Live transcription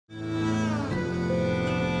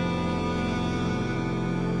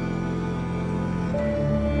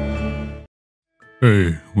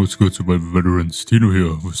Hey, what's good, survival veterans? Tino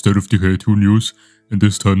here with State of Decay 2 news, and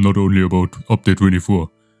this time not only about Update 24.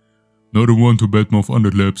 Not a one to badmouth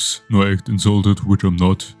Undead Labs, nor act insulted, which I'm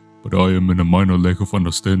not, but I am in a minor lack of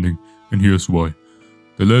understanding, and here's why.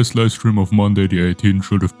 The last livestream of Monday the 18th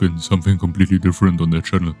should have been something completely different on their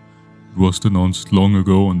channel. It was announced long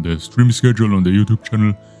ago on their stream schedule on their YouTube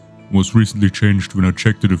channel, and was recently changed when I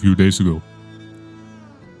checked it a few days ago.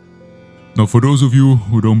 Now for those of you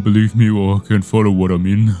who don't believe me or can't follow what I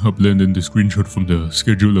mean, I blend in the screenshot from the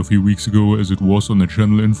schedule a few weeks ago as it was on the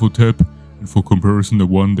channel info tab, and for comparison the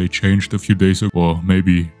one they changed a few days ago or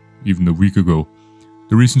maybe even a week ago.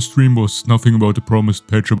 The recent stream was nothing about the promised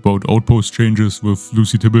patch about outpost changes with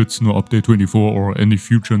Lucy Tibbets, no update 24 or any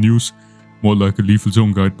future news, more like a lethal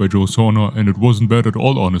zone guide by Joe Sauna, and it wasn't bad at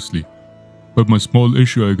all honestly. But my small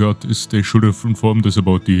issue I got is they should have informed us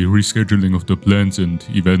about the rescheduling of the plans and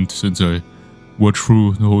event, since I watched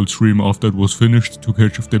through the whole stream after it was finished to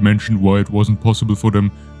catch if they mentioned why it wasn't possible for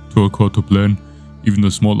them to accord to plan. Even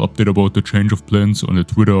a small update about the change of plans on the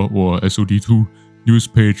Twitter or SOD2 news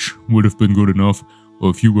page would have been good enough, or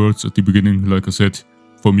a few words at the beginning. Like I said,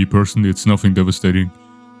 for me personally it's nothing devastating,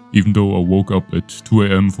 even though I woke up at 2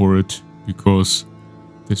 AM for it, because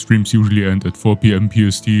the streams usually end at 4 PM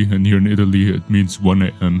PST, and here in Italy it means 1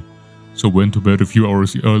 AM. So went to bed a few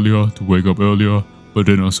hours earlier to wake up earlier, but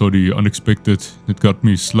then I saw the unexpected. It got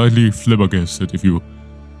me slightly flabbergasted, if you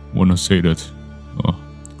wanna say that.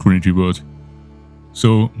 Cringy word.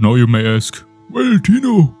 So now you may ask, well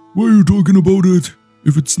Tino, why are you talking about it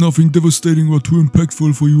if it's nothing devastating or too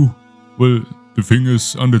impactful for you? Well, the thing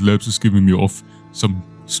is, Undead Labs is giving me off some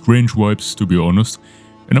strange vibes, to be honest,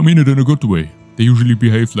 and I mean it in a good way. They usually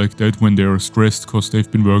behave like that when they are stressed cause they've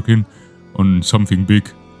been working on something big.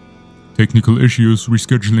 Technical issues,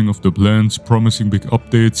 rescheduling of the plans, promising big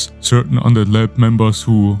updates, certain Undead Lab members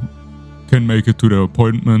who can make it to their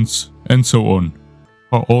appointments, and so on,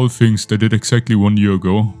 are all things they did exactly 1 year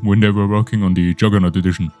ago when they were working on the Juggernaut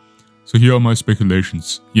edition. So here are my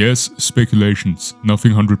speculations. Yes, speculations,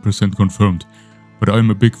 nothing 100% confirmed, but I'm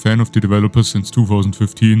a big fan of the developers since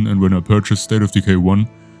 2015 and when I purchased State of Decay 1,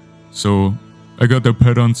 so I got their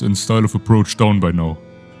patterns and style of approach down by now,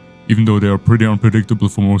 even though they are pretty unpredictable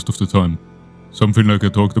for most of the time. Something like I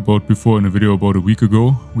talked about before in a video about a week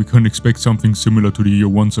ago, we can expect something similar to the Year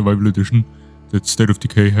 1 Survival Edition that State of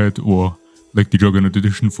Decay had, or like the Juggernaut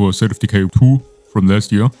Edition for State of Decay 2 from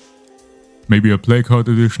last year. Maybe a Plague Heart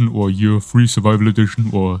Edition or Year 3 Survival Edition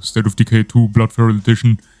or State of Decay 2 Blood Feral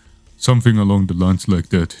Edition, something along the lines like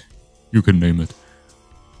that. You can name it.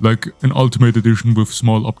 Like an Ultimate Edition with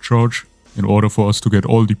small upcharge, in order for us to get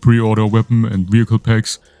all the pre-order weapon and vehicle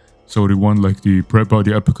packs. So the one like the Prepper,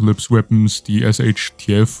 the Apocalypse weapons, the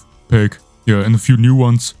SHTF pack, yeah, and a few new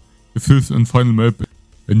ones. The 5th and final map,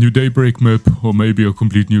 a new Daybreak map, or maybe a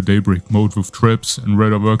complete new Daybreak mode with traps and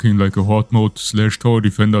rather working like a horde mode / tower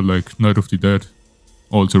defender like Night of the Dead,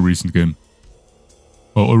 also a recent game.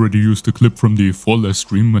 I already used a clip from the Fall Last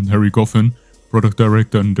stream when Harry Goffin, product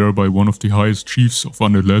director and thereby one of the highest chiefs of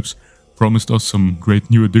Undead Labs, promised us some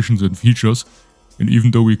great new additions and features, and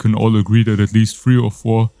even though we can all agree that at least 3 or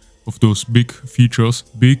 4 of those big features,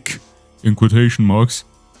 big in quotation marks,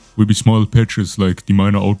 will be small patches like the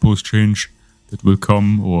minor outpost change that will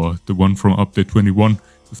come, or the one from update 21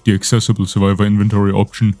 with the accessible survivor inventory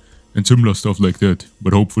option and similar stuff like that,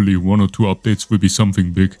 but hopefully 1 or 2 updates will be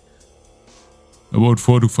something big. About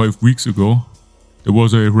 4 to 5 weeks ago, there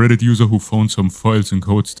was a Reddit user who found some files and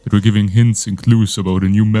codes that were giving hints and clues about a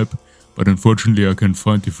new map, but unfortunately I can't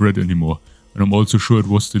find the thread anymore, and I'm also sure it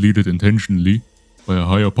was deleted intentionally by a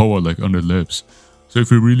higher power like Undead Labs. So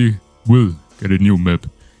if we really will get a new map,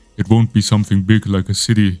 it won't be something big like a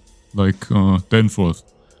city like Danforth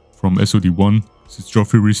from SOD1, since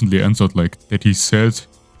Joffrey recently answered like that he said,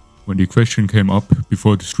 when the question came up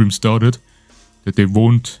before the stream started, that they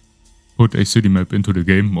won't put a city map into the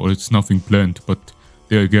game, or it's nothing planned, but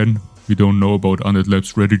there again, we don't know about Undead Labs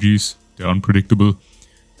strategies, they're unpredictable.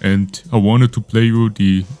 And I wanted to play you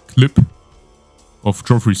the clip of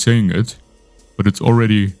Joffrey saying it, but it's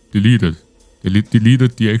already deleted. They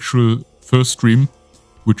deleted the actual first stream,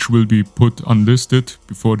 which will be put unlisted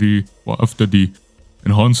before after the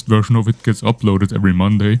enhanced version of it gets uploaded every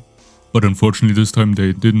Monday. But unfortunately this time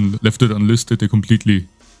they didn't left it unlisted, they completely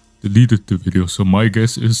deleted the video. So my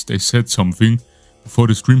guess is they said something before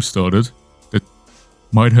the stream started that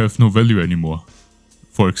might have no value anymore.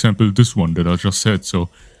 For example, this one that I just said, so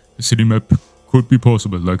a city map could be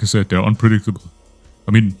possible. Like I said, they're unpredictable.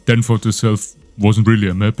 I mean, Danforth itself wasn't really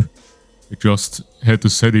a map. It just had a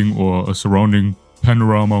setting or a surrounding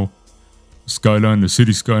panorama, skyline, a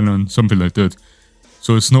city skyline, something like that.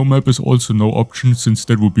 So a snow map is also no option, since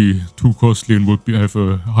that would be too costly and would have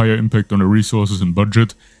a higher impact on the resources and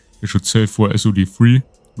budget. They should save for SOD3,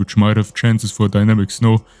 which might have chances for dynamic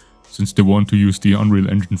snow, since they want to use the Unreal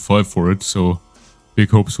Engine 5 for it, so big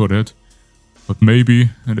hopes for that. But maybe,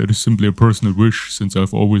 and that is simply a personal wish, since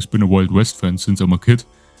I've always been a Wild West fan since I'm a kid,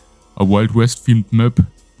 a Wild West themed map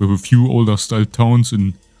with a few older style towns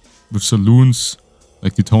with saloons,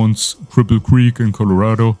 like the towns Cripple Creek in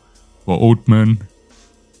Colorado, or Oatman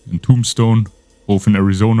and Tombstone, both in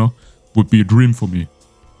Arizona, would be a dream for me.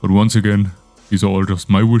 But once again, these are all just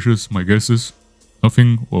my wishes, my guesses.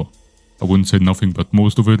 Nothing, or I wouldn't say nothing, but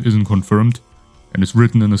most of it isn't confirmed and it's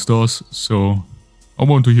written in the stars, so I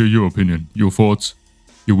want to hear your opinion, your thoughts,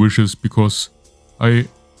 your wishes, because I,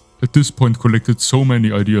 at this point, collected so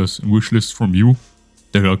many ideas and wish lists from you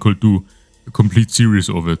that I could do a complete series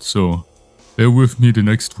of it, so bear with me the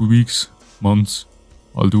next 2 weeks, months.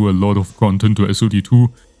 I'll do a lot of content to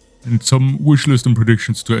SOD2 and some wishlist and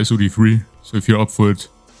predictions to SOD3, so if you're up for it,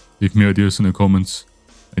 leave me ideas in the comments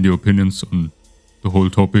and your opinions on the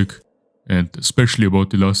whole topic, and especially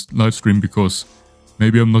about the last livestream, because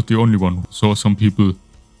maybe I'm not the only one who saw some people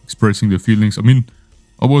expressing their feelings. I mean,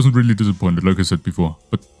 I wasn't really disappointed, like I said before,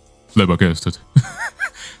 but flabbergasted.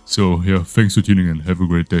 So yeah, thanks for tuning in, have a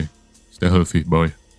great day, stay healthy, bye.